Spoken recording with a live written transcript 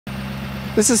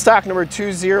This is stock number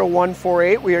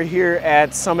 20148. We are here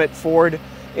at Summit Ford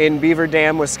in Beaver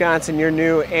Dam, Wisconsin, your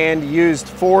new and used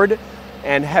Ford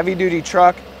and heavy duty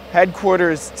truck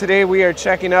headquarters. Today we are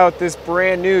checking out this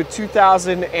brand new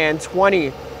 2020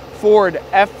 Ford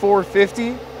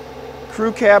F450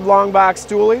 crew cab long box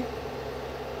dually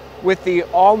with the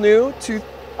all new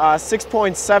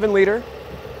 6.7 liter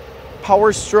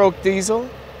Powerstroke Diesel.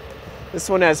 This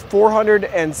one has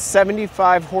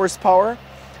 475 horsepower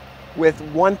with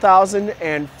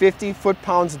 1,050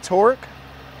 foot-pounds of torque.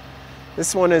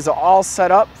 This one is all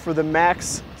set up for the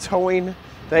max towing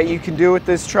that you can do with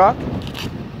this truck,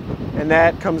 and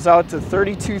that comes out to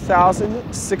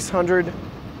 32,600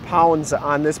 pounds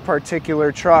on this particular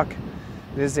truck.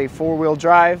 It is a four-wheel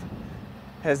drive,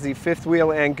 has the fifth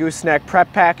wheel and gooseneck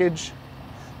prep package,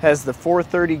 has the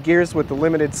 430 gears with the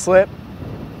limited slip,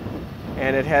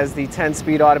 and it has the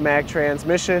 10-speed automatic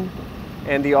transmission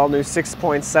and the all-new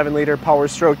 6.7 liter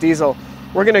Powerstroke Diesel.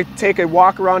 We're going to take a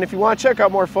walk around. If you want to check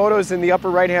out more photos, in the upper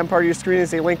right-hand part of your screen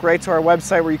is a link right to our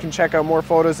website where you can check out more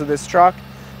photos of this truck.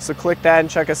 So click that and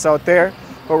check us out there.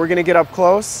 But we're going to get up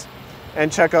close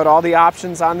and check out all the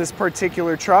options on this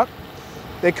particular truck.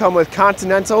 They come with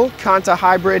Continental Conta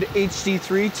Hybrid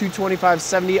HD3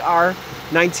 225/70R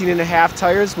 19.5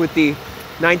 tires with the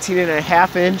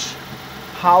 19.5-inch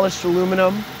polished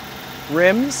aluminum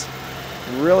rims.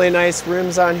 Really nice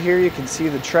rims on here. You can see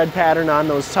the tread pattern on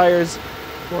those tires.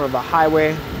 More of a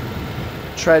highway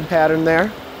tread pattern there.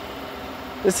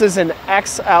 This is an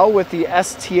XL with the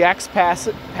L.A.T.C.H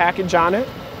package on it.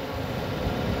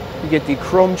 You get the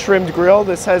chrome trimmed grille.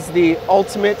 This has the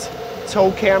ultimate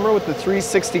tow camera with the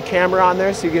 360 camera on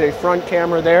there, so you get a front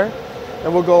camera there.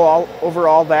 And we'll go over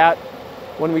all that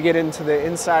when we get into the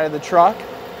inside of the truck.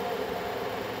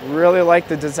 Really like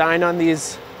the design on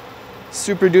these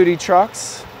Super Duty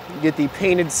trucks. You get the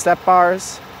painted step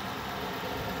bars,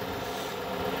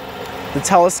 the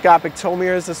telescopic tow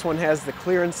mirrors. This one has the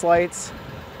clearance lights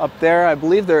up there. I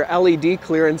believe they're LED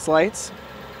clearance lights.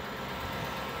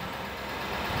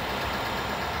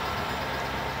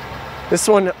 This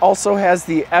one also has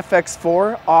the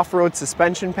FX4 off-road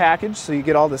suspension package, so you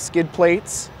get all the skid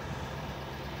plates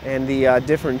and the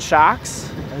different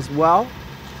shocks as well.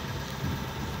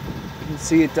 You can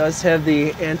see it does have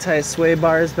the anti-sway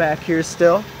bars back here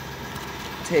still.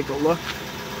 Take a look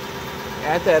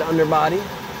at that underbody.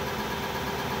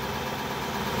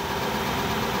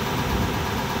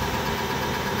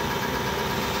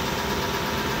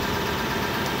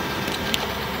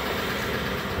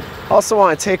 Also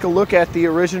want to take a look at the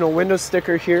original window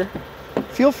sticker here.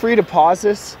 Feel free to pause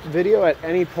this video at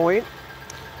any point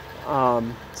so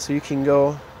you can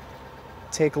go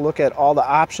take a look at all the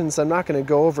options. I'm not going to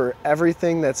go over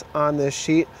everything that's on this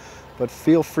sheet, but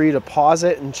feel free to pause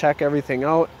it and check everything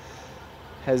out.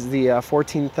 Has the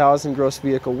 14,000 gross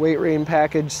vehicle weight rating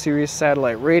package, Sirius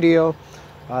satellite radio,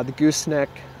 the gooseneck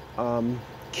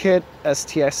kit,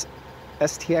 STX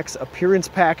appearance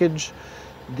package,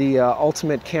 the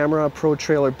ultimate camera, pro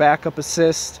trailer backup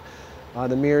assist,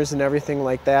 the mirrors and everything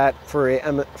like that for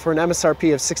an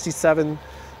MSRP of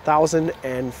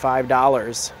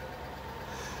 $67,005.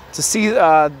 To see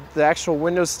the actual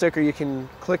window sticker, you can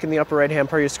click in the upper right-hand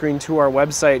part of your screen to our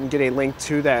website and get a link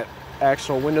to that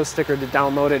actual window sticker to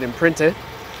download it and print it.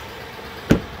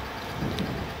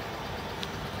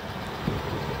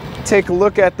 Take a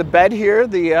look at the bed here,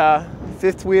 the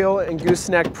fifth wheel and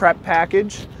gooseneck prep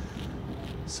package.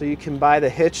 So you can buy the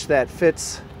hitch that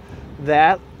fits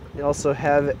that. You also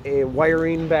have a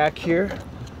wiring back here,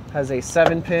 has a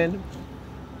 7-pin,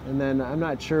 and then I'm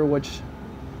not sure what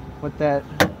that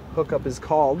hookup is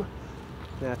called.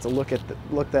 I have to look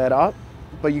that up.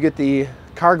 But you get the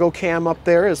cargo cam up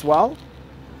there as well.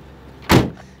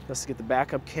 You also get the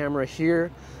backup camera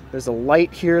here. There's a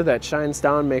light here that shines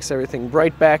down, makes everything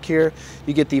bright back here.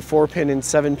 You get the 4-pin and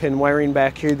 7-pin wiring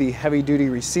back here, the heavy duty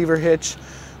receiver hitch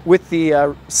with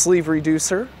the sleeve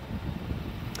reducer.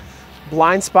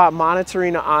 Blind spot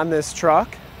monitoring on this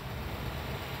truck.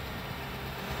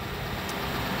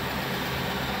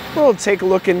 We'll take a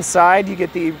look inside. You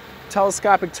get the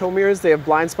telescopic tow mirrors. They have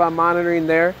blind spot monitoring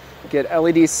there. You get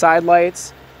LED side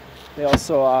lights. They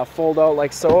also fold out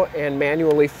like so and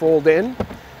manually fold in.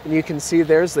 And you can see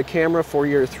there's the camera for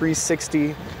your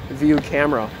 360 view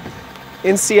camera.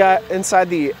 Inside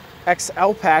the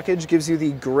XL package gives you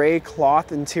the gray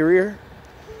cloth interior.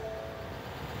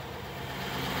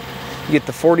 You get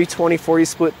the 40-20-40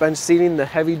 split bench seating, the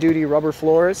heavy duty rubber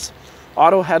floors,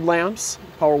 auto headlamps,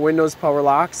 power windows, power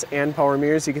locks, and power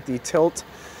mirrors. You get the tilt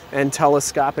and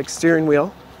telescopic steering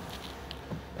wheel.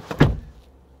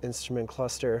 Instrument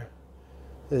cluster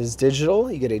This is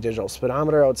digital. You get a digital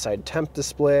speedometer, outside temp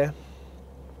display,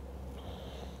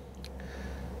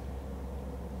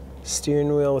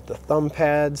 steering wheel with the thumb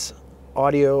pads,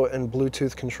 audio and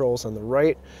Bluetooth controls on the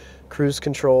right, cruise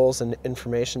controls and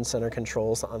information center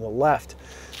controls on the left.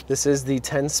 This is the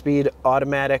 10-speed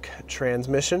automatic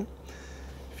transmission.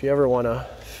 If you ever want to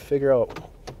figure out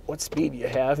what speed you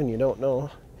have and you don't know,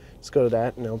 just go to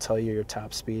that and it'll tell you your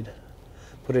top speed.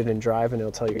 Put it in drive and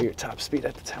it'll tell you your top speed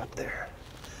at the top there.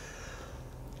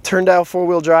 Turn dial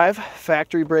 4-wheel drive,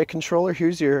 factory brake controller.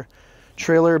 Here's your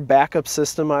trailer backup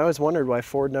system. I always wondered why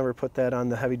Ford never put that on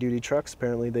the heavy-duty trucks.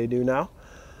 Apparently they do now.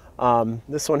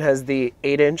 This one has the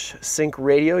 8-inch sync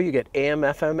radio. You get AM,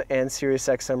 FM, and Sirius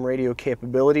XM radio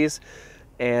capabilities,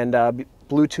 and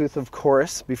Bluetooth, of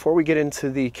course. Before we get into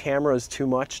the cameras too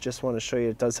much, just want to show you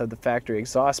it does have the factory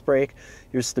exhaust brake,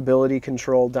 your stability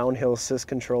control, downhill assist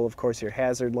control, of course your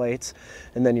hazard lights,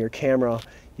 and then your camera.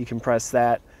 You can press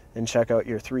that and check out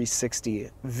your 360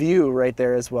 view right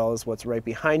there, as well as what's right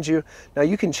behind you. Now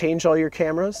you can change all your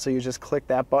cameras, so you just click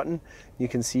that button. You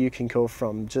can see you can go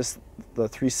from just the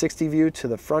 360 view to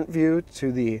the front view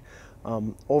to the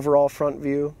overall front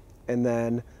view, and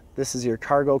then this is your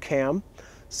cargo cam.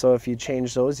 So if you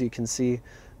change those, you can see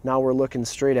now we're looking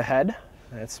straight ahead.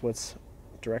 That's what's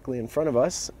directly in front of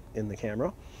us in the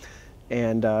camera.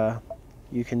 And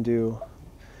you can do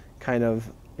kind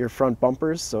of your front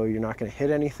bumpers, so you're not going to hit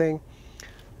anything.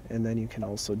 And then you can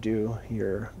also do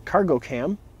your cargo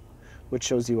cam, which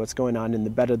shows you what's going on in the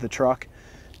bed of the truck.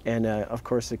 And of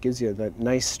course it gives you that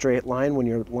nice straight line when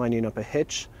you're lining up a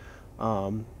hitch,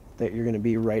 that you're going to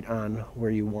be right on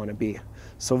where you want to be.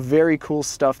 So very cool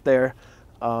stuff there.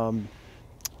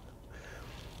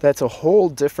 That's a whole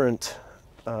different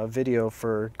video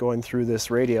for going through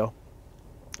this radio,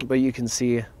 but you can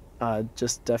see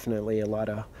just definitely a lot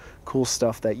of cool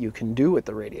stuff that you can do with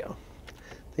the radio.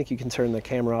 I think you can turn the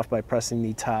camera off by pressing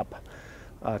the top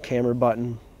camera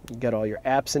button. You got all your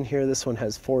apps in here. This one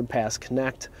has FordPass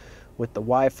Connect with the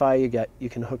Wi-Fi. You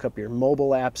can hook up your mobile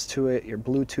apps to it, your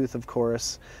Bluetooth, of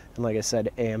course, and like I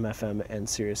said, AM, FM, and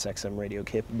Sirius XM radio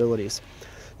capabilities.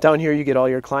 Down here you get all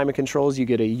your climate controls. You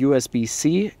get a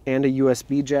USB-C and a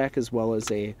USB jack, as well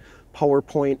as a power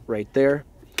point right there.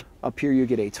 Up here you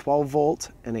get a 12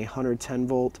 volt and a 110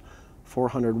 volt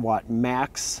 400 watt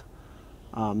max.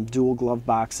 Dual glove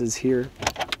boxes here.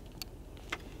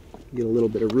 You get a little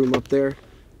bit of room up there,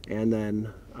 and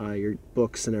then your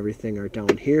books and everything are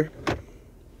down here.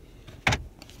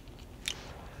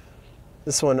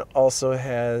 This one also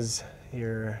has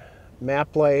your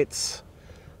map lights,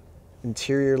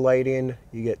 interior lighting.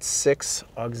 You get 6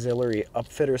 auxiliary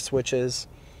upfitter switches,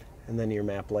 and then your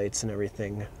map lights and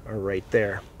everything are right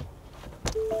there.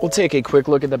 We'll take a quick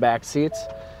look at the back seats,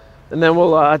 and then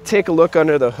we'll take a look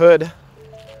under the hood.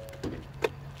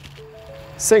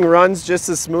 This thing runs just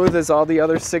as smooth as all the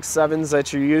other 6.7s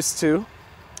that you're used to.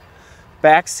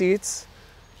 Back seats,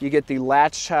 you get the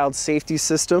Latch child safety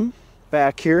system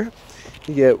back here.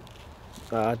 You get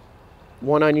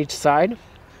one on each side.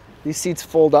 These seats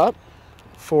fold up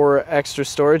for extra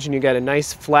storage, and you got a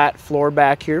nice flat floor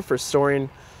back here for storing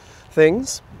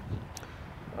things.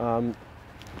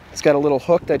 It's got a little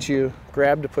hook that you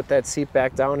grab to put that seat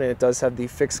back down, and it does have the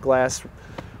fixed glass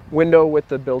window with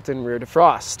the built-in rear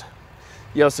defrost.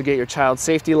 You also get your child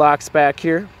safety locks back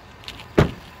here.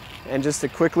 And just to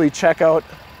quickly check out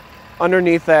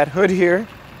underneath that hood here,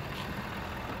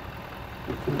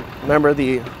 remember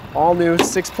the all-new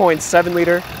 6.7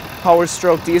 liter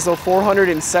Powerstroke Diesel,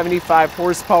 475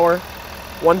 horsepower,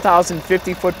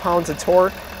 1,050 foot-pounds of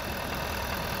torque.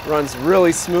 Runs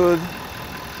really smooth,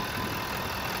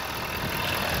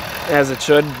 as it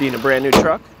should, being a brand new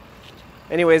truck.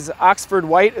 Anyways, Oxford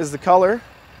white is the color.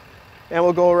 And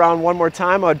we'll go around one more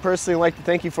time. I'd personally like to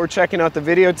thank you for checking out the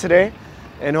video today.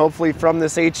 And hopefully from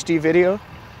this HD video,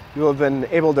 you will have been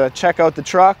able to check out the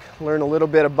truck, learn a little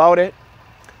bit about it,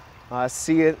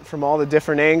 see it from all the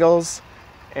different angles.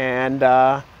 And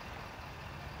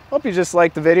hope you just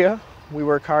like the video. We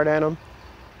work hard on them.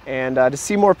 And to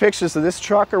see more pictures of this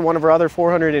truck or one of our other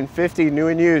 450 new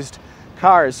and used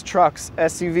cars, trucks,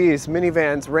 SUVs,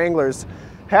 minivans, Wranglers,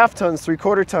 half tons,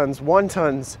 3/4 tons, 1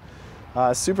 tons,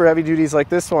 super heavy duties like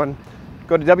this one,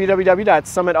 go to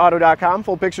www.summitauto.com.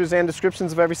 Full pictures and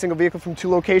descriptions of every single vehicle from 2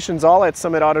 locations, all at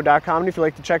summitauto.com. And if you'd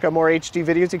like to check out more HD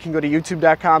videos, you can go to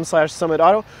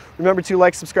youtube.com/summitauto. Remember to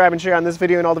like, subscribe, and share on this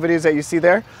video and all the videos that you see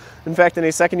there. In fact, in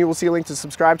a second you will see a link to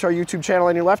subscribe to our YouTube channel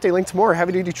on your left, a link to more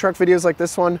heavy-duty truck videos like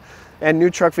this one, and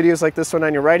new truck videos like this one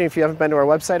on your right. And if you haven't been to our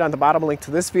website, on the bottom, a link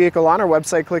to this vehicle on our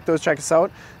website. Click those, check us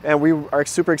out. And we are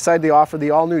super excited to offer the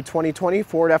all-new 2020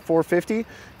 Ford F450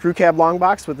 Crew Cab Long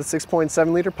Box with the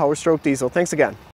 6.7-liter Powerstroke Diesel. Thanks again.